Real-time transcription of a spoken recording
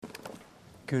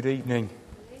Good evening.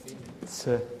 It's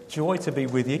a joy to be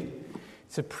with you.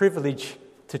 It's a privilege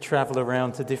to travel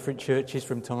around to different churches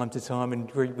from time to time and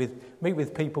meet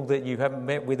with people that you haven't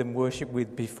met with and worshipped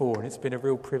with before. And it's been a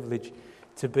real privilege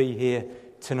to be here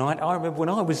tonight. I remember when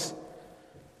I was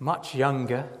much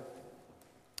younger.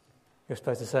 You're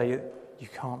supposed to say you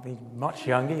can't be much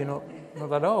younger. You're not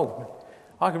that old.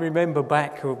 I can remember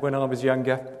back when I was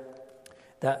younger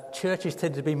that churches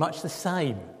tended to be much the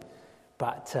same.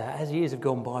 But as years have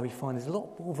gone by, we find there's a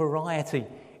lot more variety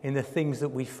in the things that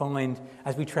we find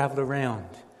as we travel around.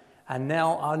 And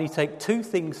now I only take two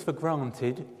things for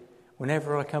granted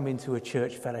whenever I come into a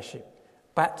church fellowship.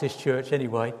 Baptist church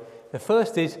anyway. The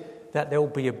first is that there will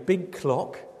be a big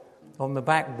clock on the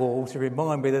back wall to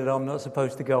remind me that I'm not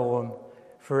supposed to go on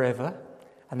forever.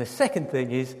 And the second thing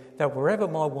is that wherever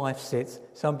my wife sits,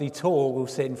 somebody tall will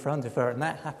sit in front of her. And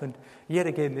that happened yet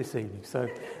again this evening. So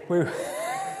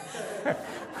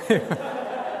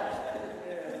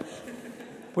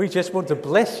we just want to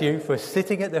bless you for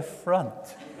sitting at the front.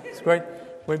 It's great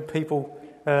when people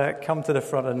come to the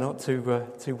front and not too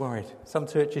worried. Some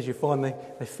churches you find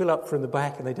they fill up from the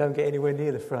back and they don't get anywhere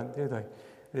near the front, do they?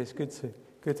 But it's good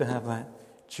to have that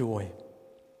joy.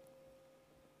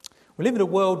 We live in a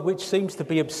world which seems to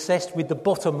be obsessed with the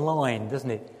bottom line, doesn't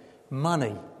it?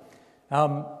 Money.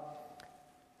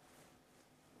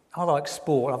 I like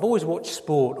sport. I've always watched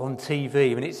sport on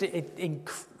TV, and it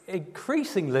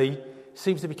increasingly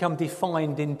seems to become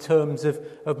defined in terms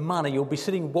of money. You'll be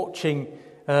sitting watching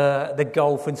the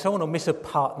golf, and someone will miss a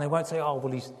putt, and they won't say, "Oh,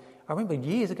 well, he's." I remember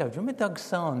years ago. Do you remember Doug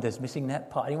Sanders missing that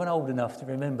putt? Anyone old enough to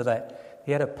remember that?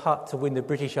 He had a putt to win the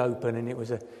British Open, and it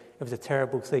was a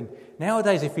terrible thing.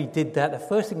 Nowadays, if he did that, the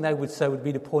first thing they would say would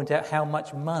be to point out how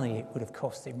much money it would have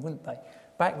cost him, wouldn't they?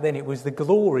 Back then, it was the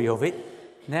glory of it.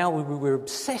 Now we're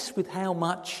obsessed with how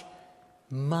much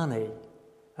money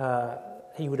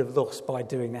he would have lost by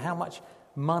doing that, how much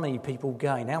money people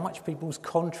gain, how much people's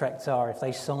contracts are if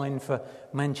they sign for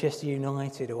Manchester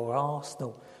United or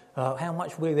Arsenal, how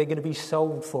much they're going to be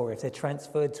sold for if they're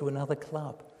transferred to another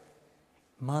club.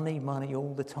 Money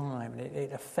all the time.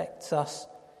 It affects us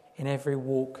in every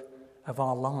walk of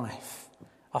our life.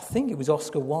 I think it was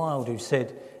Oscar Wilde who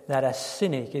said that a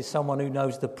cynic is someone who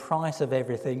knows the price of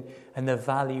everything and the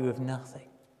value of nothing.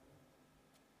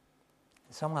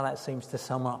 And somehow that seems to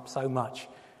sum up so much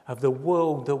of the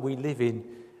world that we live in,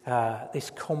 this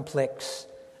complex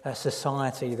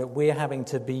society that we're having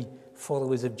to be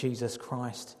followers of Jesus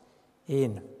Christ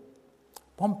in.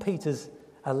 1 Peter's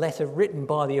a letter written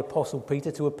by the Apostle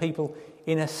Peter to a people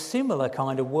in a similar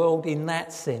kind of world in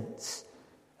that sense,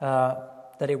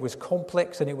 that it was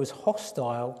complex and it was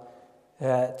hostile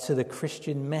to the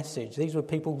Christian message. These were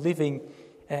people living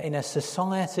in a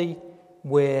society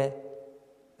where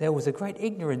there was a great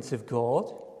ignorance of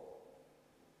God,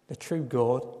 the true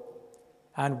God,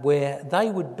 and where they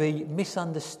would be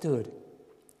misunderstood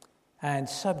and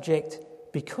subject,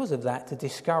 because of that, to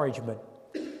discouragement.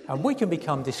 And we can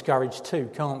become discouraged too,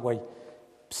 can't we?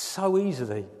 So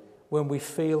easily when we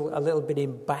feel a little bit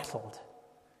embattled,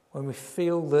 when we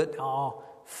feel that our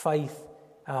faith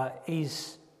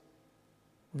is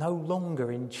no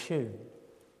longer in tune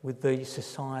with the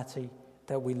society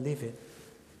that we live in.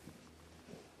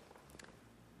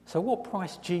 So what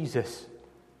price Jesus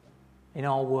in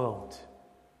our world?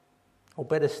 Or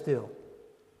better still,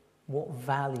 what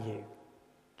value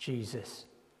Jesus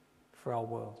for our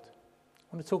world?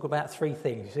 I want to talk about three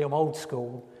things. You see, I'm old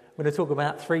school. I'm going to talk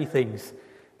about three things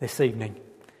this evening.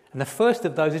 And the first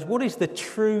of those is, what is the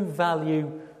true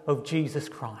value of Jesus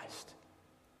Christ?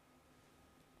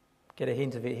 Get a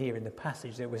hint of it here in the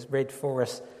passage that was read for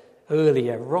us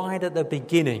earlier, right at the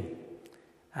beginning,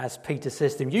 as Peter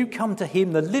says to him, "You come to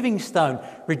him, the living stone,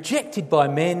 rejected by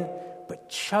men, but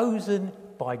chosen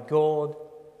by God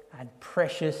and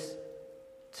precious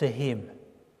to him."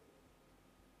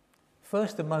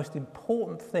 First, the most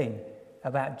important thing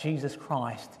about Jesus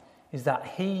Christ is that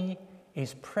he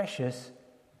is precious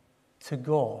to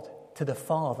God, to the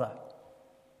Father.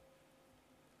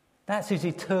 That's his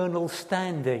eternal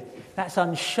standing. That's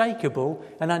unshakable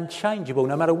and unchangeable.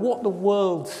 No matter what the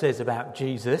world says about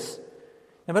Jesus,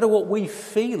 no matter what we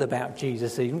feel about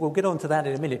Jesus even, we'll get on to that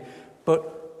in a minute,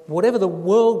 but whatever the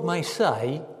world may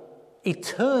say,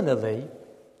 eternally,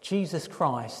 Jesus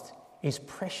Christ is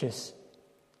precious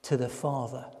to the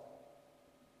Father.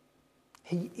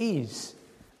 He is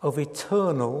of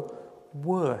eternal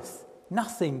worth.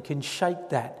 Nothing can shake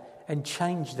that and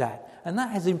change that. And that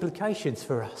has implications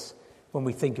for us when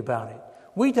we think about it.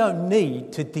 We don't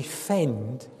need to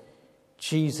defend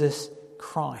Jesus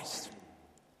Christ.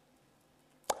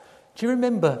 Do you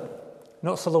remember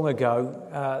not so long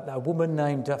ago, a woman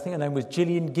named, I think her name was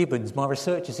Gillian Gibbons. My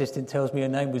research assistant tells me her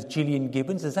name was Gillian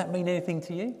Gibbons. Does that mean anything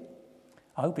to you?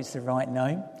 I hope it's the right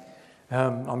name.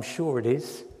 I'm sure it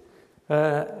is.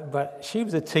 But she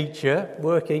was a teacher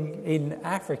working in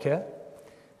Africa.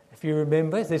 If you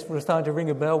remember, this was starting to ring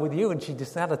a bell with you, and she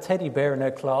just had a teddy bear in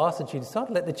her class, and she decided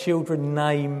to let the children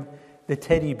name the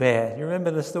teddy bear. You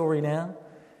remember the story now?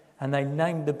 And they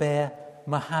named the bear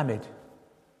Muhammad.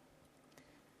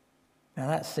 Now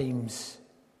that seems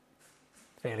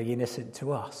fairly innocent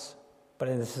to us, but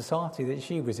in the society that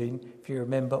she was in, if you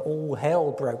remember, all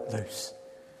hell broke loose.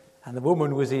 And the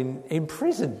woman was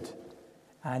imprisoned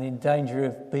and in danger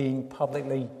of being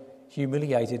publicly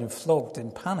humiliated and flogged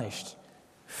and punished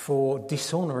for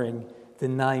dishonouring the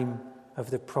name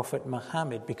of the Prophet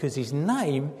Muhammad, because his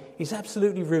name is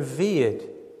absolutely revered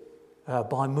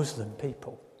by Muslim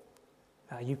people.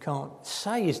 You can't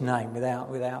say his name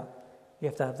without you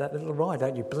have to have that little ride,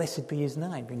 don't you? Blessed be his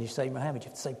name. When you say Muhammad, you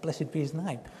have to say, blessed be his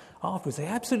name. Afterwards, they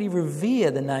absolutely revere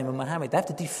the name of Muhammad. They have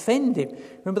to defend him.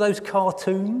 Remember those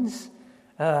cartoons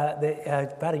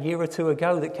about a year or two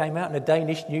ago that came out in a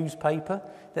Danish newspaper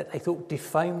that they thought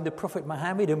defamed the Prophet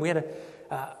Muhammad? And we had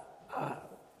a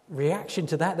reaction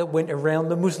to that went around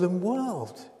the Muslim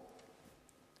world.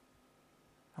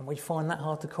 And we find that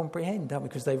hard to comprehend, don't we?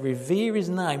 Because they revere his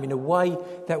name in a way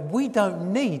that we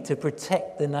don't need to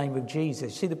protect the name of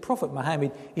Jesus. See, the Prophet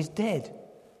Muhammad is dead.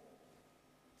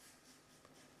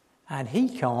 And he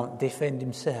can't defend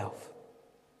himself.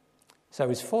 So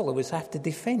his followers have to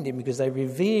defend him because they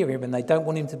revere him and they don't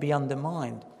want him to be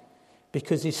undermined.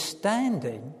 Because his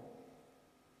standing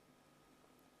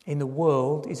in the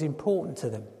world is important to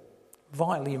them,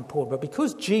 vitally important. But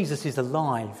because Jesus is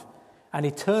alive and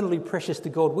eternally precious to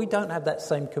God, we don't have that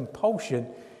same compulsion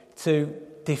to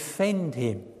defend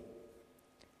him.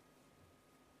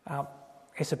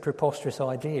 It's a preposterous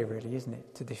idea, really, isn't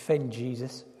it? To defend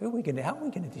Jesus. How are we going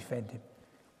to defend him?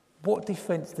 What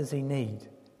defence does he need?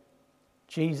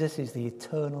 Jesus is the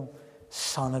eternal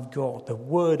Son of God, the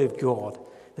Word of God,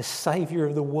 the Saviour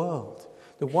of the world,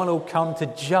 the one who'll come to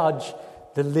judge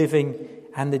the living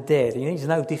and the dead. He needs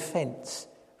no defence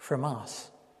from us.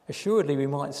 Assuredly, we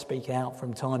might speak out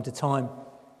from time to time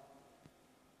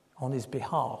on his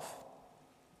behalf,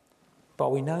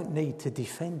 but we don't need to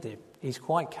defend him. He's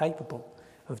quite capable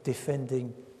of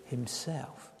defending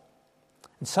himself.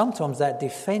 And sometimes that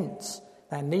defence,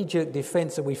 that knee-jerk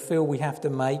defence that we feel we have to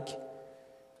make,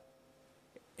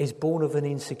 is born of an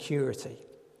insecurity,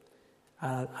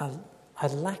 a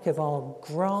lack of our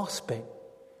grasping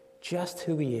just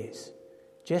who he is,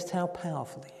 just how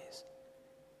powerful he is,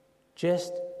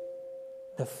 just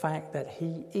the fact that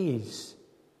he is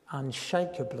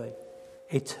unshakably,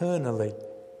 eternally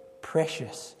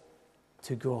precious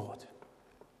to God.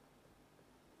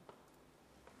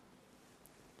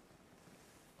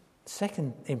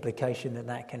 Second implication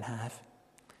that can have,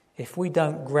 if we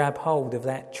don't grab hold of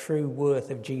that true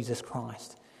worth of Jesus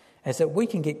Christ, is that we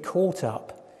can get caught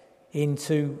up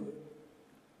into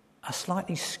a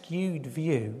slightly skewed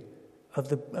view of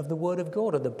the Word of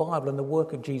God, of the Bible and the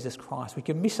work of Jesus Christ. We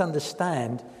can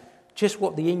misunderstand just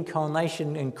what the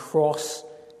incarnation and cross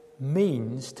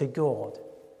means to God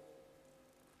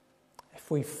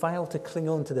if we fail to cling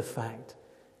on to the fact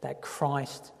that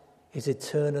Christ is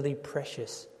eternally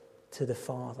precious to the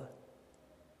Father.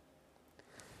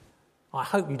 I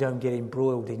hope you don't get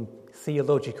embroiled in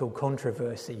theological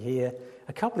controversy here.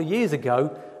 A couple of years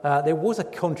ago, there was a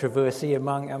controversy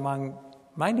among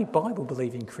mainly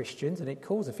Bible-believing Christians, and it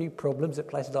caused a few problems at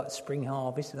places like Spring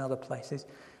Harvest and other places,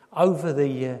 over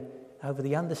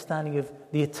the understanding of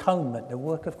the atonement, the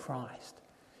work of Christ.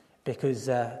 Because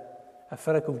a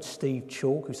fellow called Steve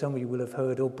Chalk, who some of you will have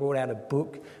heard of, brought out a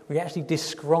book where he actually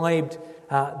described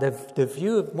the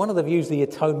view of one of the views of the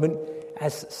atonement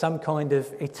as some kind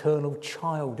of eternal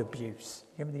child abuse.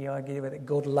 Remember the idea that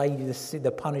God laid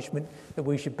the punishment that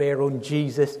we should bear on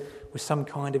Jesus was some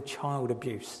kind of child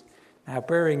abuse. Now,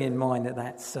 bearing in mind that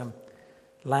that's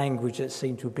language that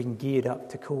seemed to have been geared up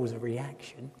to cause a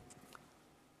reaction,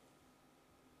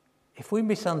 if we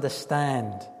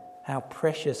misunderstand how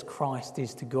precious Christ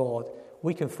is to God,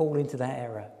 we can fall into that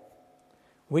error.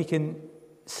 We can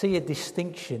see a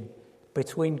distinction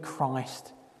between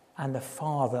Christ and the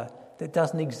Father that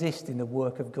doesn't exist in the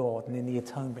work of God and in the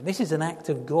atonement. This is an act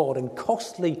of God and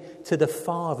costly to the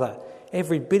Father,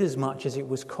 every bit as much as it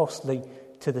was costly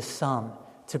to the Son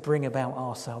to bring about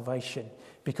our salvation,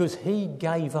 because he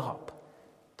gave up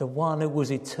the one who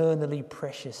was eternally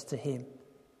precious to him.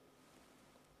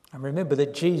 And remember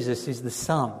that Jesus is the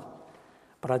Son,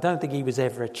 but I don't think he was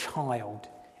ever a child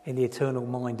in the eternal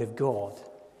mind of God.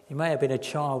 He may have been a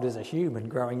child as a human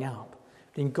growing up.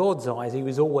 But in God's eyes, he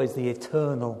was always the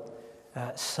eternal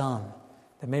Son,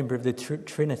 the member of the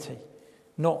Trinity,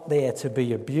 not there to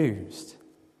be abused,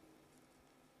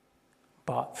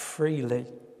 but freely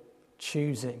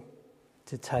choosing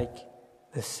to take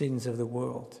the sins of the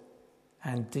world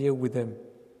and deal with them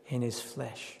in his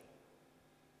flesh.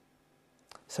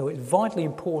 So it's vitally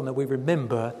important that we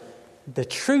remember the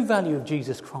true value of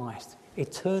Jesus Christ,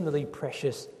 eternally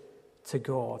precious to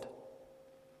God.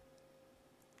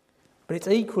 But it's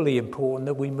equally important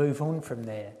that we move on from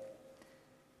there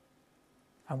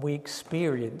and we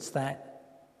experience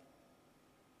that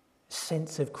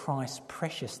sense of Christ's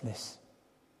preciousness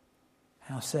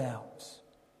ourselves.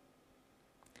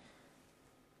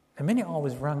 The minute I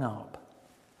was rung up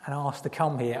and asked to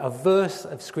come here, a verse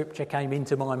of Scripture came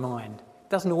into my mind. It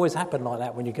doesn't always happen like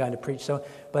that when you're going to preach,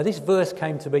 but this verse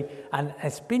came to me, and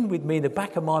it's been with me in the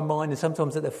back of my mind and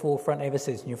sometimes at the forefront ever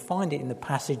since. And you'll find it in the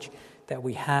passage that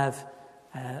we have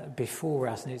before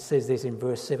us, and it says this in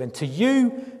verse 7, "To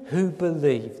you who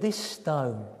believe, this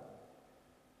stone,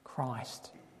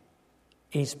 Christ,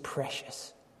 is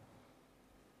precious."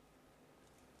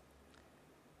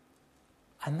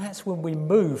 And that's when we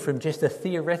move from just a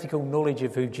theoretical knowledge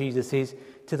of who Jesus is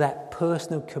to that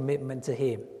personal commitment to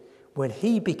him, when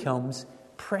he becomes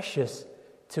precious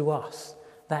to us.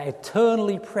 That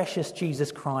eternally precious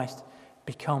Jesus Christ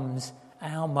becomes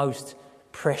our most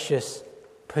precious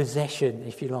possession,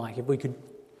 if you like, if we could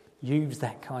use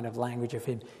that kind of language of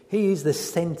him. He is the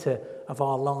centre of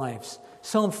our lives.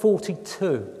 Psalm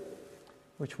 42,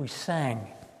 which we sang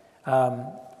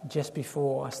just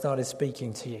before I started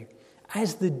speaking to you.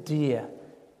 "As the deer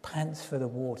pants for the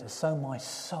water, so my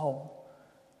soul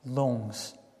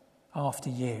longs after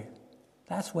you."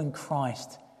 That's when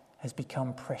Christ has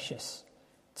become precious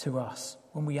to us,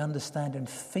 when we understand and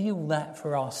feel that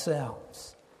for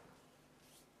ourselves.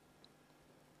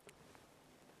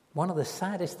 One of the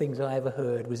saddest things I ever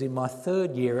heard was in my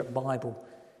 3rd year at Bible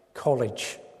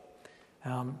college.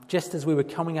 Just as we were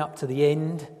coming up to the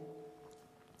end,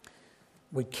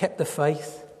 we'd kept the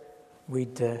faith,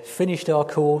 we'd finished our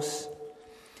course,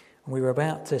 and we were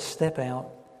about to step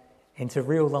out into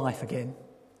real life again.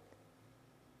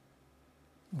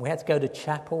 We had to go to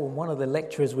chapel, and one of the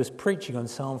lecturers was preaching on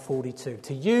Psalm 42.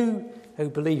 To you who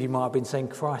believe, he might have been saying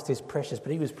Christ is precious,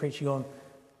 but he was preaching on,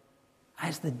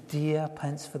 "As the deer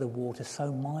pants for the water,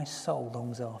 so my soul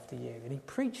longs after you." And he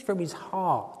preached from his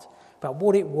heart about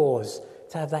what it was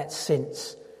to have that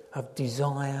sense of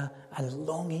desire and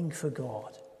longing for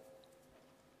God.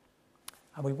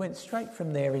 And we went straight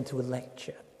from there into a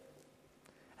lecture.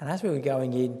 And as we were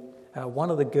going in, one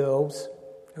of the girls,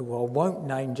 who I won't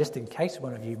name just in case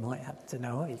one of you might happen to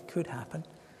know her, it could happen,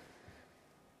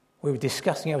 I was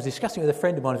discussing with a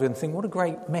friend of mine, and thinking, what a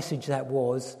great message that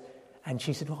was. And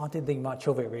she said, "Well, I didn't think much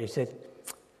of it really." She said,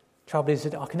 "Trouble is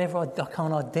that I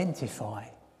can't identify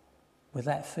with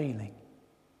that feeling."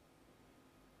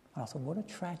 And I thought, what a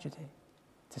tragedy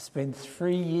to spend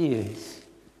 3 years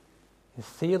in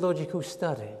theological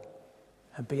study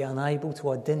and be unable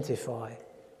to identify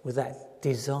with that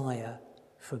desire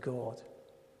for God.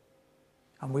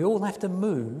 And we all have to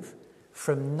move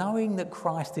from knowing that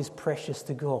Christ is precious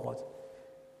to God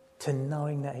to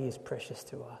knowing that he is precious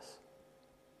to us.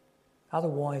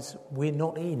 Otherwise, we're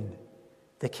not in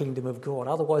the kingdom of God.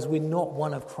 Otherwise, we're not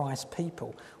one of Christ's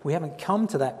people. We haven't come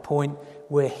to that point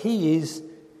where he is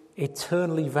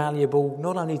eternally valuable,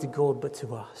 not only to God, but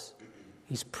to us.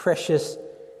 He's precious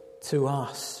to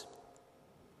us.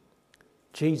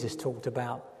 Jesus talked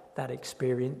about that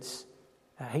experience.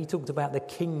 He talked about the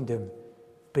kingdom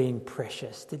being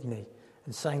precious, didn't he?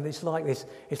 And saying that it's like this.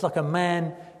 It's like a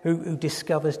man who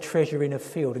discovers treasure in a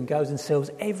field and goes and sells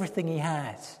everything he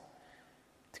has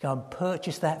to go and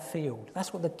purchase that field.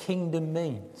 That's what the kingdom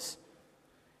means.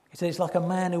 He said it's like a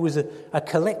man who was a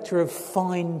collector of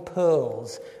fine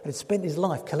pearls and had spent his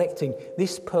life collecting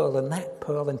this pearl and that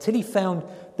pearl until he found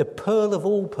the pearl of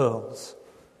all pearls,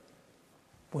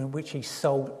 in which he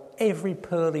sold every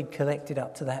pearl he'd collected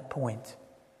up to that point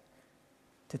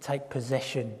to take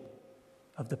possession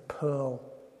of the pearl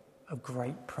of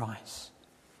great price.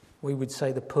 We would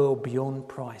say the pearl beyond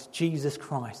price, Jesus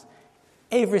Christ.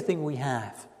 Everything we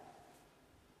have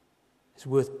is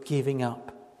worth giving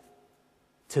up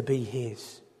to be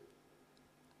his.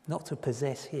 Not to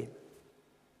possess him,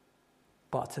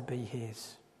 but to be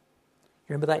his.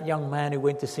 You remember that young man who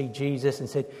went to see Jesus and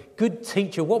said, "Good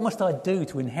teacher, what must I do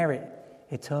to inherit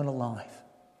eternal life?"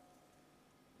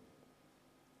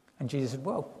 And Jesus said,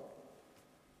 "Well,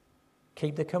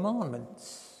 keep the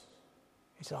commandments."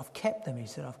 He said, "I've kept them." He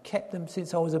said, "I've kept them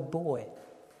since I was a boy."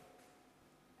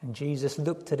 And Jesus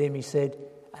looked at him, he said,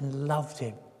 and loved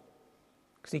him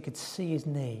because he could see his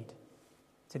need.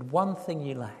 He said, one thing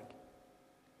you lack.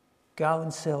 Go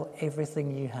and sell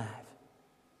everything you have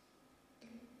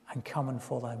and come and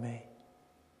follow me.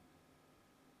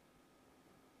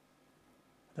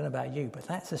 I don't know about you, but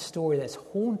that's a story that's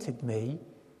haunted me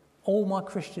all my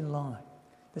Christian life.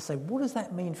 They say, what does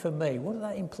that mean for me? What does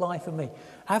that imply for me?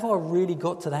 Have I really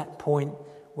got to that point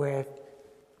where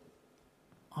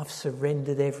I've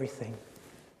surrendered everything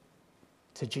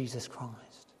to Jesus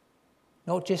Christ?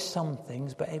 Not just some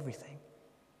things, but everything.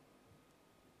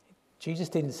 Jesus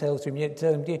didn't tell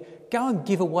him, go and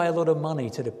give away a lot of money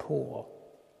to the poor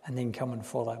and then come and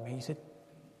follow me. He said,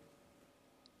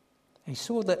 he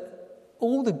saw that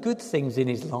all the good things in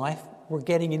his life were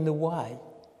getting in the way.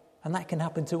 And that can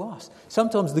happen to us.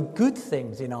 Sometimes the good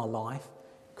things in our life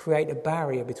create a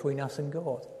barrier between us and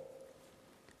God.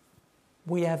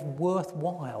 We have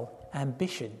worthwhile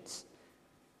ambitions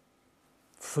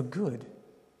for good.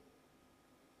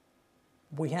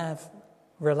 We have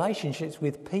relationships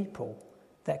with people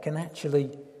that can actually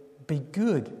be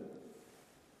good,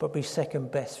 but be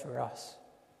second best for us.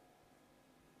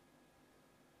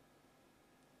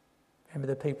 Remember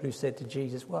the people who said to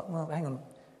Jesus, well, hang on,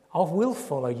 I will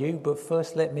follow you, but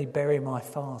first let me bury my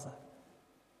father.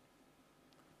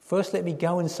 First let me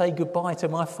go and say goodbye to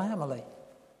my family.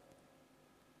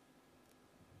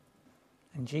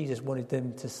 And Jesus wanted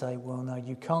them to say, well, no,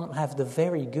 you can't have the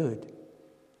very good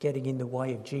getting in the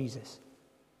way of Jesus.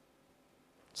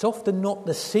 It's often not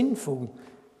the sinful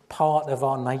part of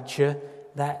our nature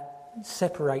that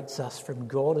separates us from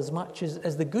God as much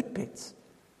as the good bits.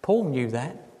 Paul knew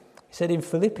that. He said in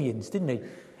Philippians, didn't he?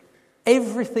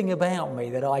 Everything about me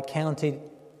that I counted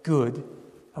good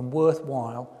and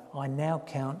worthwhile, I now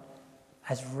count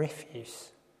as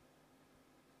refuse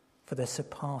for the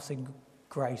surpassing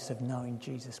grace of knowing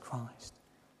Jesus Christ.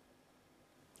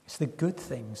 It's the good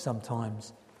things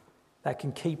sometimes that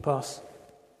can keep us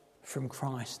from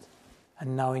Christ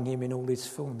and knowing him in all his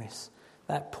fullness.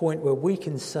 That point where we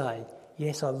can say,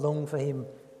 yes, I long for him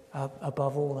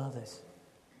above all others.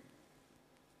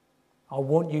 I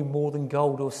want you more than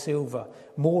gold or silver,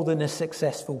 more than a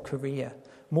successful career,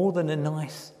 more than a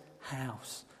nice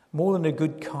house, more than a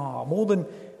good car, more than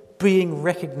being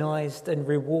recognised and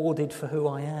rewarded for who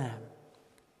I am,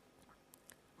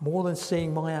 more than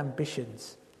seeing my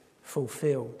ambitions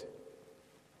fulfilled.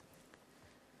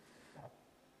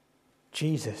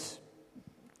 Jesus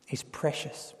is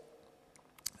precious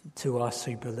to us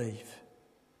who believe.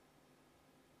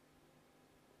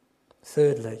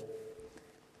 Thirdly,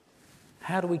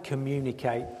 how do we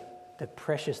communicate the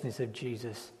preciousness of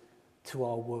Jesus to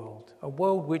our world? A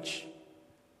world which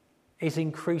is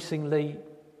increasingly,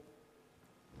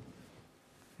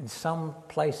 in some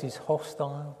places,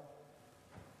 hostile,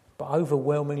 but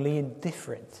overwhelmingly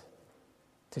indifferent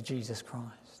to Jesus Christ.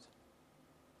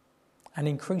 And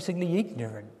increasingly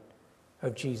ignorant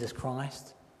of Jesus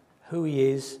Christ, who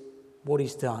he is, what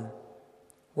he's done,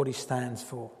 what he stands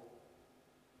for.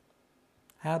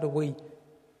 How do we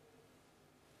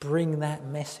bring that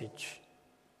message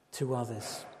to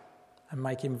others and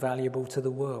make him valuable to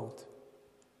the world?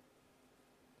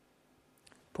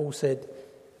 Peter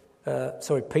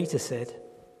said,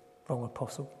 wrong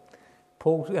apostle.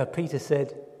 Peter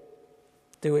said,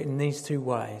 do it in these two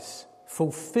ways.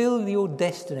 Fulfill your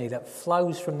destiny that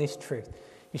flows from this truth.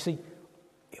 You see,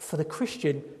 for the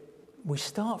Christian, we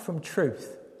start from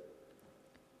truth.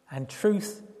 And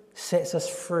truth sets us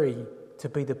free to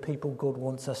be the people God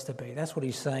wants us to be. That's what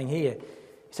he's saying here.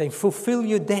 He's saying, fulfill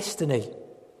your destiny.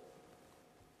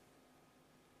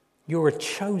 You're a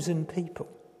chosen people,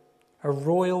 a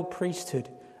royal priesthood,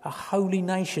 a holy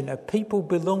nation, a people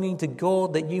belonging to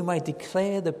God, that you may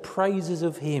declare the praises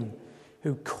of him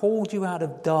who called you out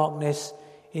of darkness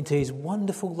into his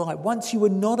wonderful light. Once you were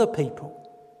not a people,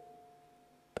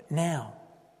 but now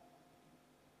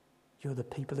you're the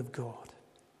people of God.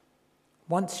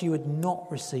 Once you had not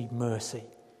received mercy,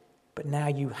 but now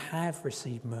you have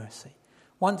received mercy.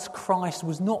 Once Christ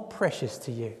was not precious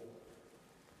to you,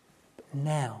 but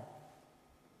now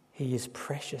he is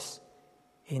precious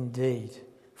indeed.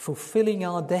 Fulfilling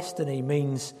our destiny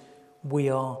means we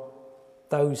are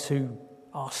those who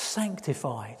are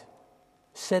sanctified,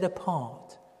 set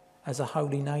apart as a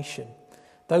holy nation.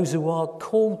 Those who are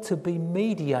called to be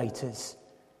mediators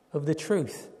of the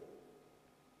truth.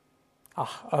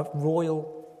 A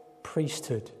royal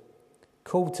priesthood,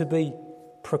 called to be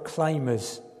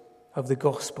proclaimers of the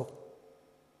gospel,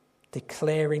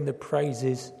 declaring the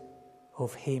praises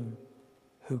of him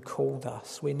who called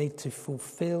us. We need to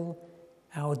fulfill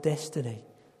our destiny.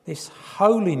 This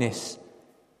holiness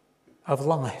of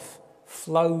life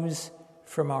flows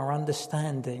from our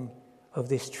understanding of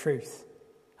this truth.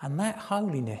 And that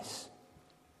holiness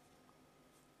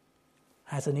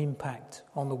has an impact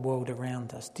on the world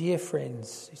around us. Dear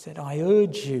friends, he said, I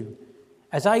urge you,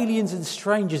 as aliens and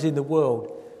strangers in the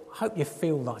world, I hope you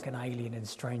feel like an alien and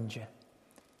stranger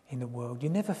in the world. You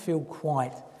never feel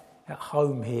quite at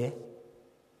home here.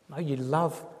 No,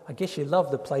 I guess you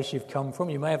love the place you've come from.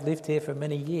 You may have lived here for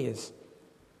many years.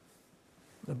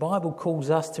 The Bible calls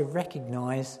us to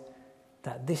recognise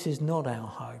that this is not our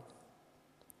home.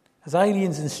 As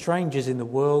aliens and strangers in the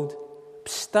world,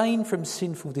 abstain from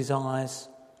sinful desires,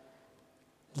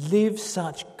 live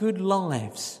such good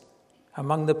lives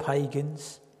among the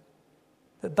pagans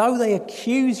that though they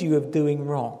accuse you of doing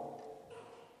wrong,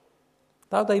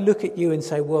 though they look at you and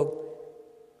say, well,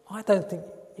 I don't think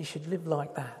you should live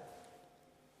like that.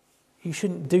 You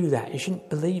shouldn't do that. You shouldn't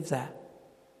believe that.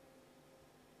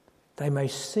 They may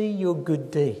see your good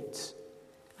deeds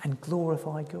and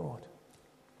glorify God.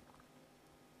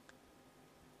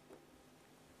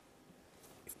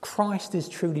 If Christ is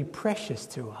truly precious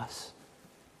to us,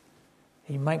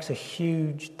 he makes a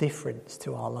huge difference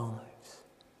to our lives.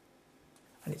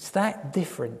 And it's that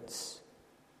difference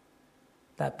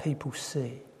that people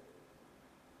see.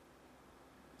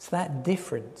 It's that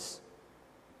difference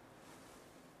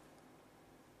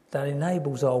that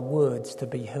enables our words to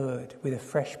be heard with a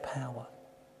fresh power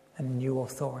and new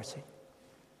authority.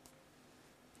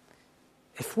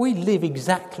 If we live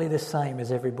exactly the same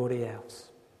as everybody else,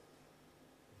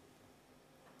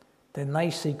 then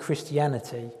they see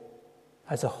Christianity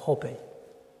as a hobby,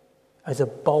 as a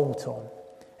bolt-on,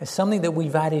 as something that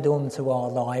we've added on to our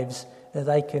lives that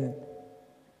they can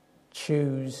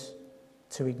choose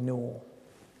to ignore.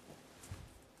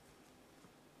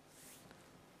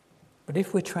 But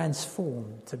if we're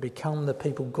transformed to become the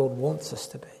people God wants us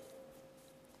to be,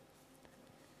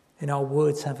 then our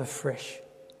words have a fresh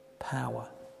power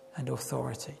and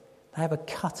authority. They have a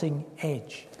cutting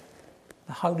edge.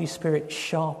 The Holy Spirit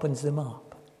sharpens them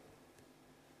up.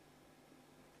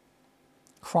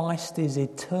 Christ is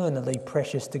eternally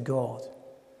precious to God.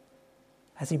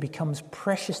 As he becomes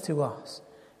precious to us,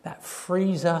 that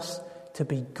frees us to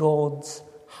be God's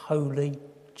holy,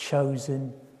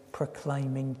 chosen,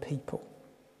 proclaiming people.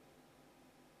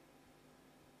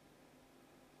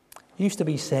 It used to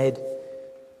be said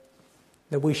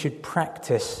that we should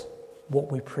practice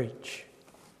what we preach.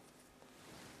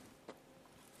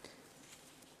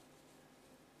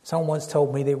 Someone once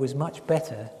told me that it was much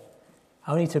better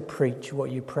only to preach what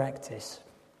you practice.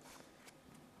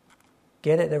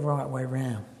 Get it the right way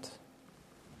round.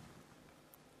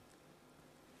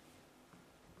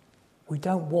 We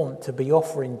don't want to be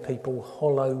offering people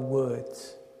hollow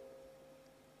words,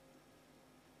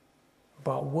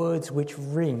 but words which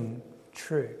ring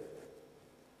true.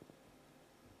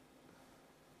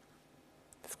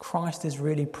 If Christ is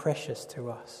really precious to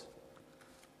us,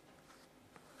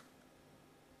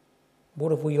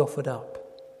 what have we offered up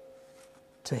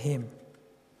to him?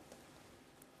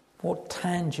 What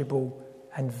tangible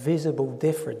and visible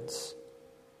difference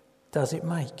does it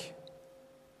make?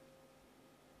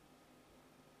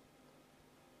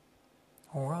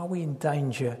 Or are we in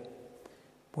danger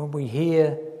when we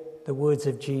hear the words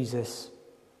of Jesus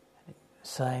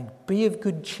saying, "Be of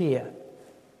good cheer,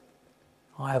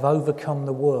 I have overcome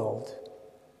the world,"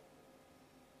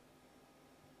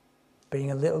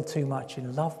 being a little too much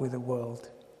in love with the world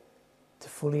to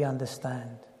fully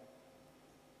understand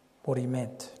what he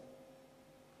meant?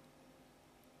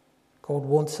 God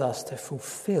wants us to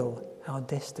fulfill our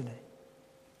destiny,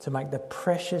 to make the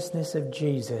preciousness of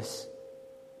Jesus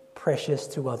precious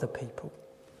to other people.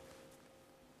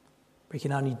 We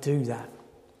can only do that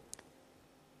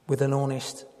with an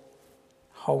honest,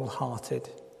 wholehearted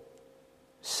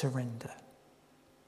surrender.